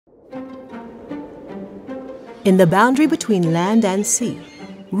In the boundary between land and sea,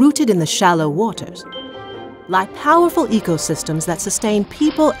 rooted in the shallow waters, lie powerful ecosystems that sustain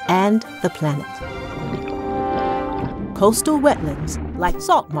people and the planet. Coastal wetlands like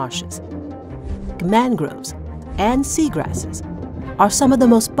salt marshes, mangroves, and seagrasses are some of the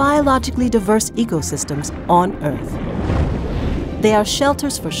most biologically diverse ecosystems on Earth. They are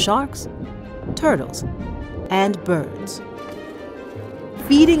shelters for sharks, turtles, and birds,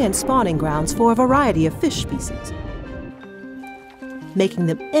 feeding and spawning grounds for a variety of fish species, making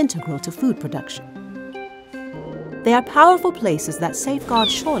them integral to food production. They are powerful places that safeguard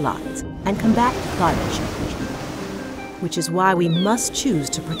shorelines and combat climate change, which is why we must choose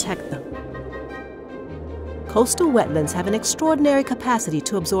to protect them. Coastal wetlands have an extraordinary capacity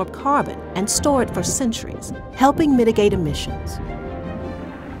to absorb carbon and store it for centuries, helping mitigate emissions.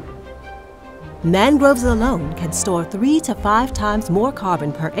 Mangroves alone can store 3 to 5 times more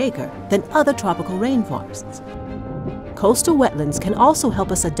carbon per acre than other tropical rainforests. Coastal wetlands can also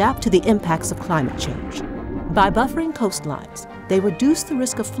help us adapt to the impacts of climate change. By buffering coastlines, they reduce the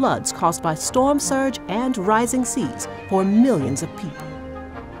risk of floods caused by storm surge and rising seas for millions of people.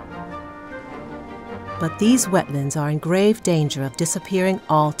 But these wetlands are in grave danger of disappearing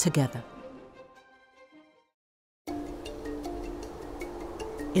altogether.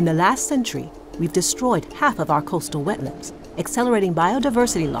 In the last century, we've destroyed half of our coastal wetlands, accelerating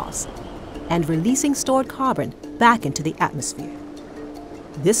biodiversity loss and releasing stored carbon back into the atmosphere.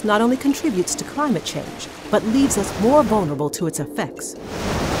 This not only contributes to climate change, but leaves us more vulnerable to its effects.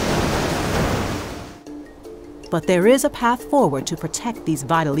 But there is a path forward to protect these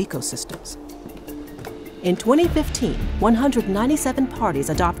vital ecosystems. In 2015, 197 parties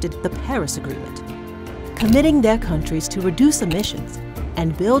adopted the Paris Agreement, committing their countries to reduce emissions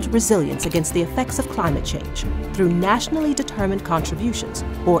and build resilience against the effects of climate change through nationally determined contributions,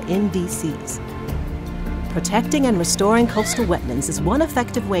 or NDCs. Protecting and restoring coastal wetlands is one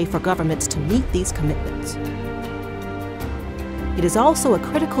effective way for governments to meet these commitments. It is also a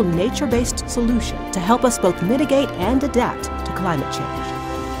critical nature-based solution to help us both mitigate and adapt to climate change.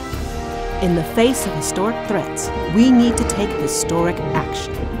 In the face of historic threats, we need to take historic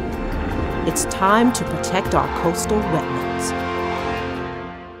action. It's time to protect our coastal wetlands.